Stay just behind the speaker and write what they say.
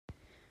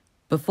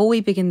Before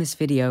we begin this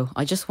video,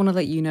 I just want to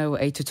let you know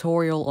a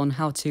tutorial on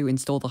how to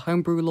install the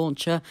Homebrew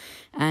launcher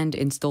and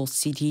install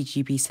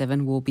CTGP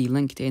 7 will be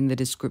linked in the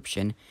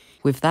description.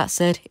 With that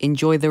said,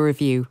 enjoy the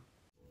review.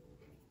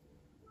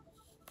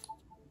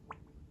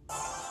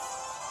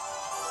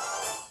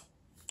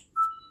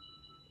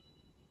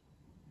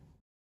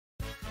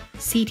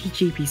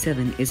 CTGP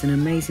 7 is an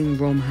amazing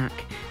ROM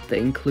hack that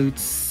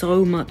includes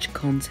so much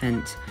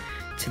content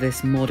to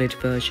this modded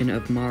version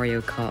of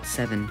Mario Kart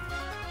 7.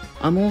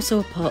 I'm also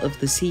a part of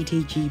the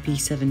CTGP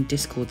 7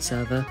 Discord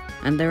server,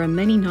 and there are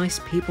many nice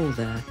people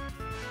there.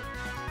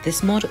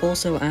 This mod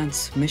also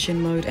adds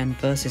mission mode and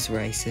versus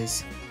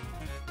races.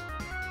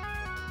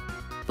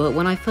 But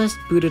when I first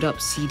booted up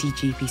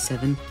CTGP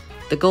 7,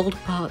 the gold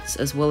parts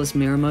as well as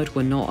mirror mode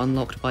were not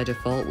unlocked by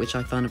default, which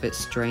I found a bit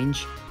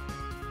strange.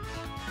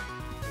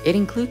 It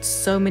includes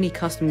so many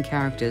custom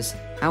characters,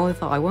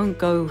 however I won't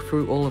go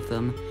through all of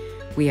them.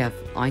 We have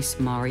Ice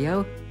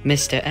Mario,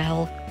 Mr.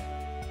 L,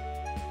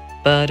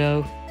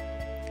 Birdo,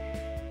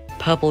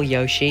 Purple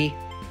Yoshi,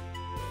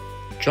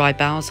 Dry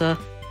Bowser,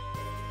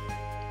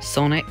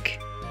 Sonic,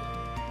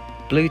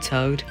 Blue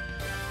Toad,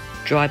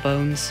 Dry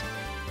Bones,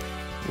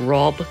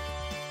 Rob,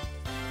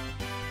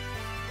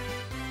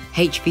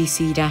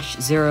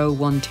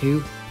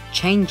 HVC-012,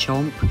 Chain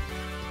Chomp,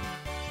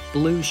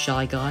 Blue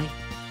Shy Guy,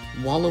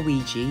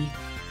 Waluigi,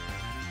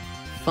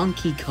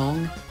 Funky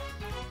Kong,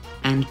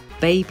 and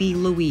Baby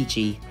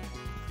Luigi.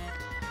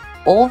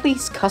 All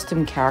these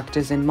custom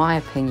characters, in my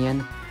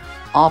opinion,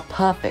 are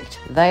perfect.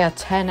 They are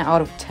 10 out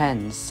of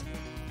 10s.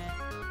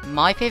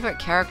 My favourite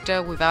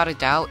character, without a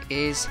doubt,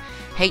 is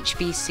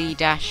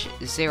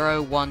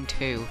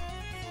HVC-012.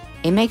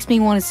 It makes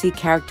me want to see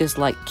characters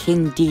like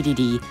King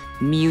Dedede,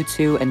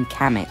 Mewtwo, and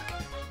Kamek.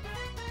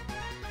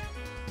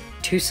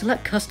 To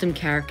select custom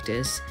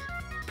characters,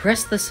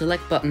 press the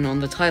select button on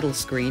the title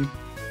screen,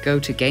 go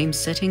to Game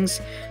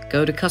Settings,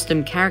 go to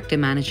Custom Character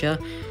Manager,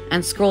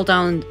 and scroll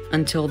down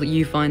until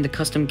you find the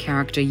custom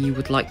character you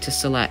would like to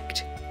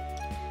select.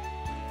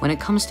 When it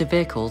comes to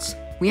vehicles,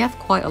 we have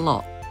quite a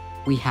lot.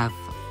 We have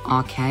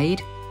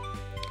Arcade,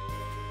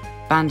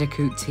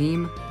 Bandicoot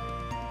Team,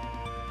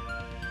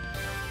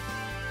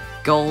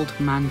 Gold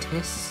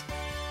Mantis,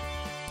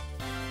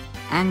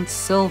 and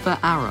Silver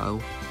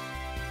Arrow.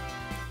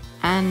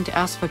 And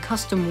as for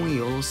custom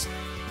wheels,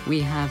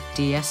 we have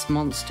DS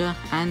Monster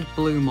and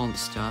Blue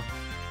Monster.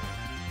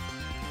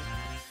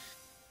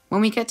 When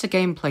we get to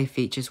gameplay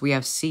features, we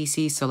have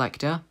CC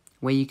Selector,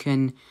 where you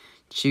can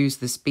choose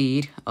the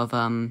speed of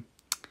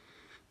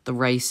the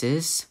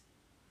races.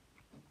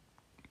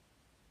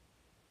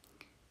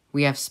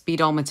 We have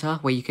Speedometer,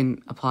 where you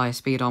can apply a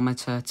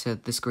speedometer to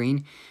the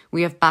screen.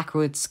 We have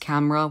Backwards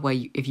Camera, where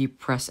if you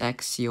press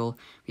X, you'll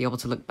be able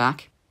to look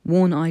back.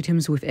 Worn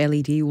items with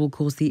LED will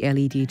cause the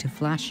LED to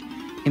flash.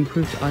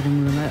 Improved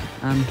Item Roulette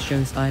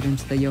shows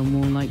items that you're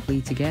more likely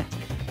to get.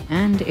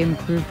 And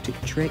improved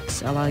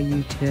tricks allow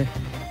you to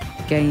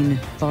gain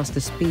faster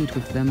speed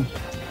with them.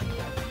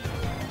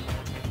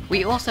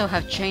 We also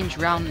have Change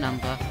Round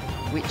Number,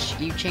 which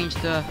you change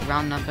the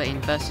round number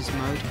in versus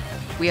mode.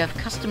 We have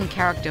Custom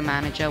Character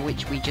Manager,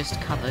 which we just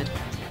covered.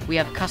 We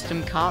have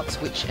Custom Carts,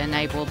 which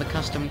enable the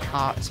custom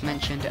carts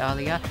mentioned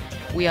earlier.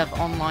 We have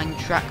Online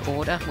Track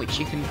Order, which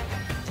you can...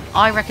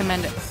 I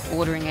recommend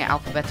ordering it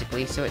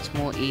alphabetically so it's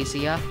more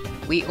easier.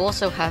 We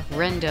also have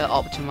Render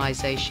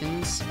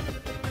Optimizations.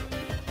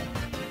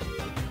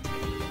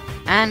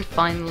 And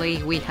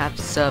finally, we have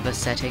Server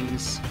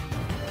Settings.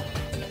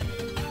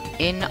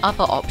 In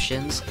other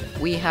options,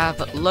 we have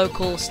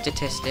Local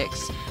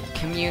Statistics,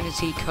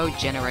 Community Code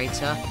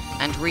Generator,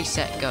 and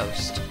Reset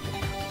Ghost.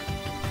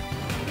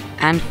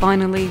 And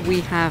finally,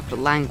 we have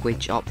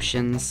Language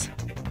options.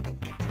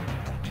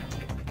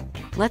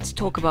 Let's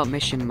talk about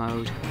Mission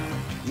Mode.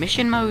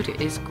 Mission Mode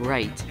is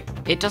great.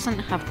 It doesn't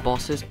have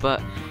bosses,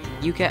 but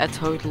you get a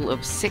total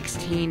of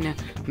 16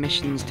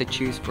 missions to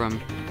choose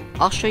from.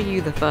 I'll show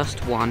you the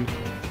first one.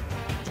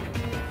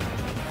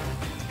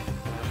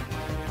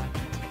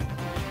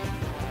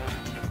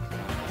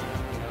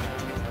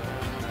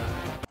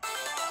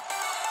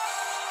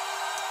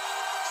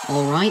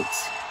 Alright,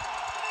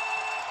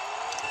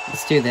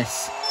 let's do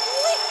this.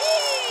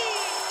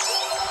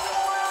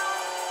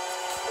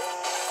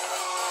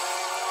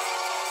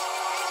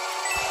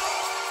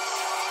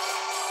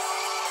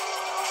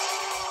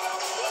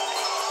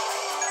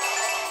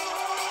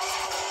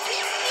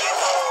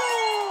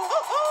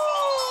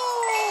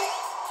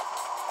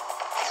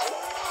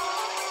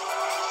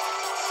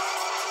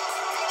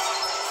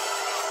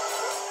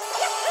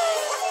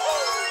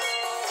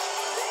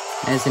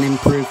 There's an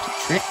improved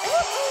trick.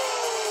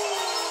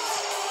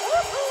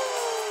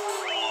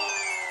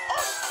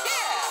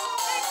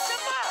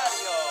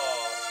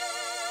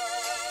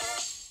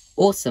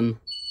 Awesome.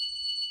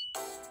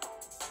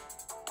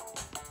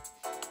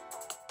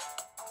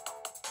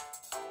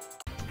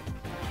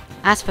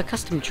 As for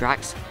custom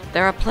tracks,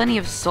 there are plenty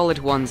of solid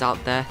ones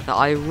out there that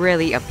I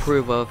really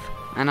approve of,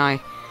 and I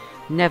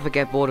never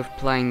get bored of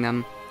playing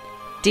them.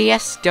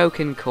 DS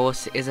Dokkan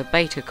Course is a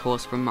beta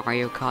course from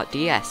Mario Kart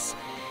DS.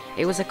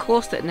 It was a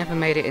course that never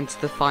made it into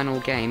the final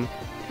game,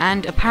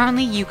 and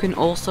apparently you can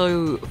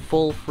also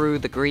fall through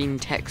the green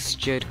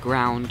textured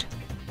ground.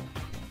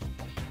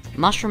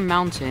 Mushroom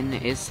Mountain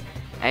is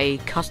a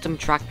custom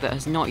track that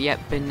has not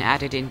yet been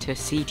added into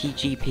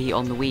CTGP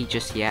on the Wii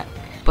just yet,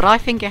 but I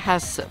think it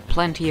has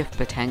plenty of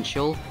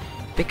potential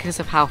because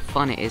of how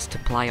fun it is to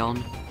play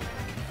on.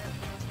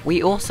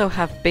 We also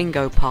have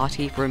Bingo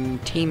Party from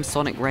Team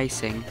Sonic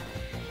Racing.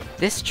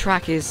 This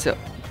track is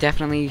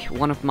definitely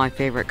one of my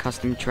favorite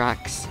custom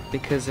tracks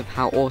because of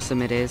how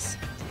awesome it is.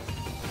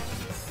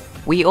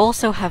 We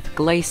also have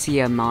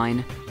Glacier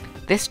Mine.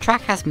 This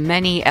track has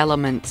many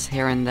elements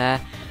here and there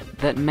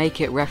that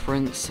make it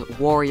reference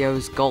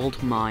Wario's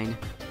Gold Mine.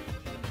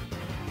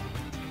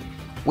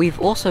 We've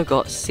also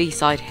got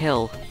Seaside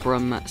Hill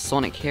from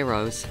Sonic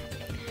Heroes.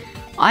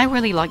 I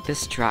really like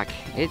this track.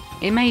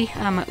 It may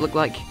look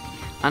like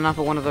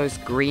another one of those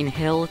Green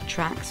Hill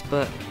tracks,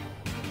 but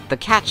the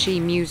catchy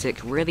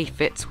music really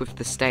fits with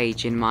the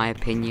stage in my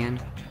opinion.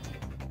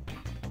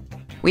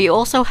 We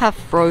also have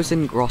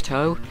Frozen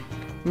Grotto.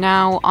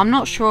 Now, I'm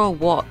not sure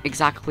what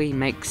exactly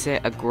makes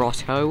it a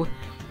grotto,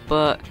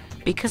 but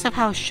because of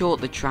how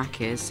short the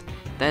track is,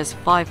 there's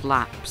 5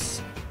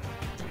 laps.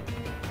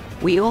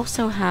 We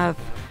also have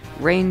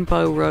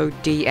Rainbow Road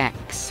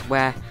DX,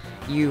 where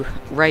you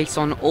race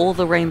on all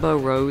the Rainbow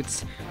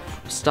Roads,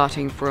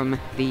 starting from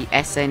the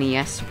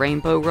SNES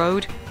Rainbow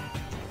Road,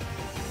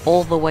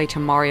 all the way to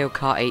Mario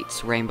Kart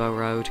 8's Rainbow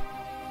Road.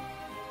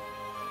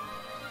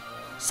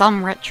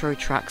 Some retro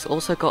tracks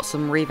also got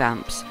some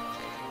revamps.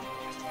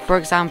 For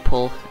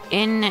example,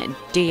 in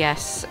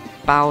DS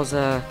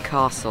Bowser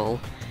Castle,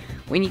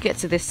 when you get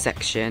to this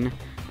section,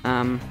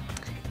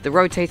 the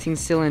rotating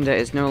cylinder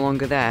is no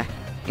longer there.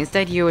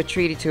 Instead, you are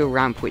treated to a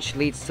ramp which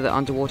leads to the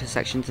underwater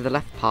section to the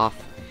left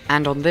path,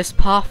 and on this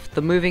path,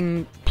 the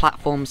moving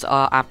platforms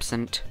are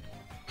absent.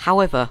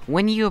 However,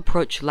 when you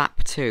approach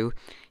lap 2,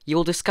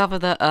 you'll discover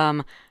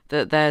that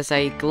there's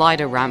a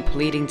glider ramp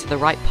leading to the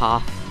right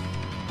path.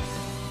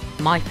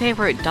 My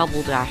favourite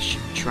Double Dash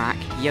track,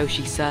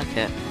 Yoshi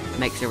Circuit,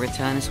 makes a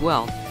return as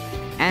well,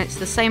 and it's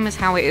the same as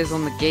how it is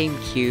on the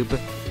GameCube,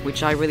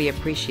 which I really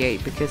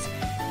appreciate because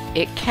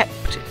it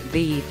kept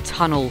the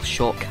tunnel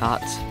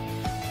shortcut.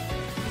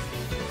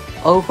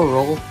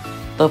 Overall,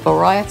 the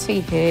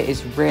variety here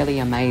is really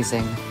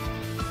amazing.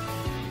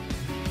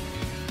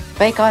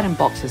 Fake item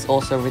boxes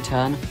also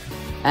return,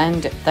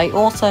 and they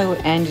also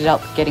ended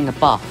up getting a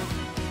buff.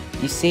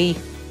 You see,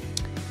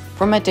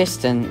 from a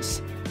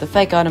distance, the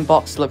fake item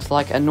box looks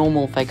like a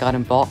normal fake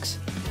item box,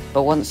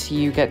 but once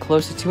you get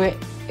closer to it,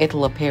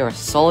 it'll appear a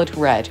solid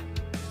red.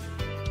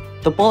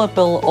 The bullet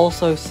bill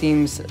also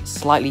seems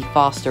slightly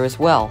faster as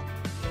well.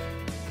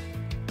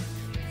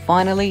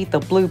 Finally, the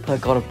blooper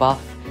got a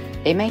buff.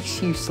 It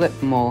makes you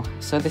slip more,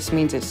 so this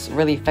means it's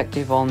really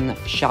effective on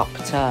sharp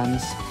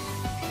turns.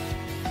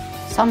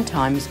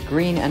 Sometimes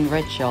green and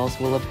red shells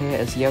will appear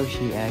as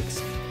Yoshi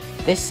eggs.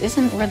 This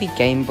isn't really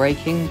game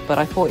breaking, but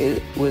I thought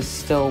it was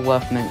still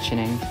worth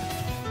mentioning.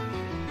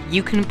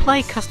 You can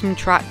play custom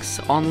tracks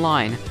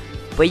online,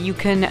 but you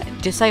can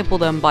disable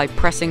them by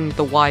pressing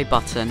the Y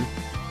button.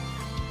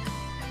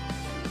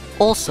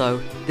 Also,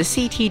 the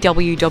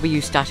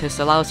CTWW status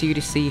allows you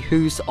to see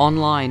who's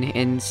online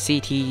in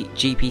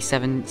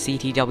CTGP7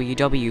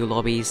 CTWW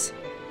lobbies.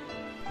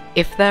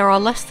 If there are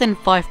less than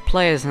 5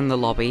 players in the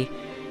lobby,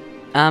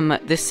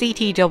 the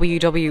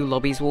CTWW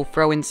lobbies will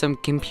throw in some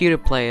computer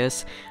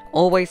players,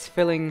 always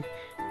filling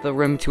the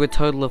room to a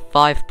total of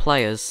 5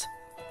 players.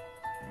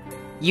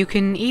 You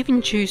can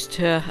even choose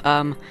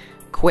to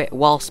quit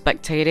while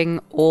spectating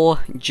or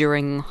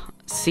during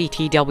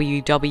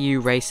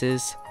CTWW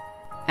races.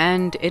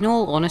 And in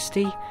all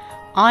honesty,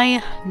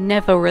 I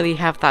never really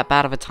have that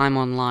bad of a time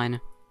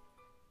online.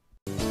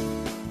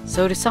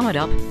 So to sum it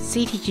up,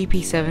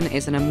 CTGP7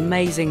 is an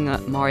amazing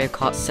Mario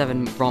Kart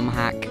 7 ROM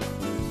hack.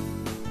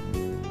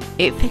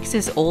 It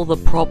fixes all the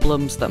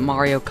problems that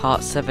Mario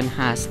Kart 7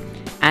 has,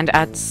 and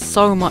adds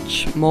so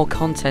much more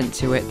content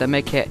to it that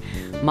make it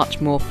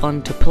much more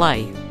fun to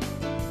play.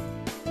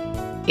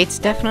 It's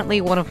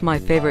definitely one of my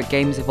favourite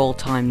games of all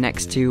time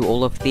next to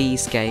all of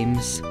these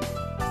games.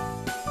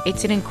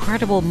 It's an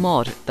incredible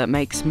mod that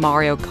makes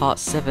Mario Kart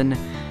 7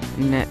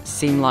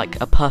 seem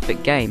like a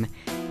perfect game.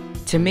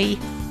 To me,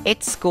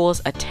 it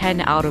scores a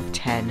 10 out of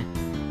 10.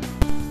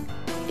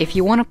 If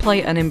you want to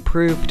play an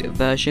improved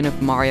version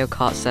of Mario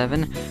Kart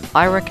 7,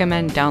 I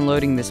recommend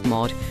downloading this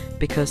mod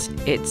because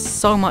it's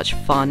so much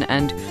fun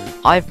and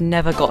I've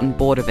never gotten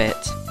bored of it.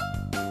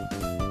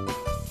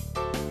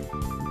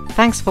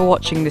 Thanks for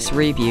watching this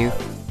review.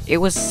 It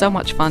was so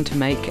much fun to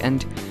make,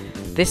 and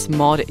this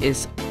mod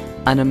is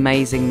an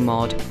amazing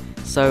mod,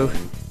 so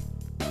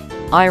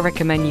I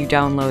recommend you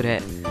download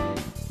it.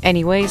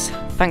 Anyways,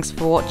 thanks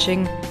for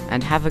watching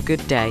and have a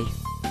good day.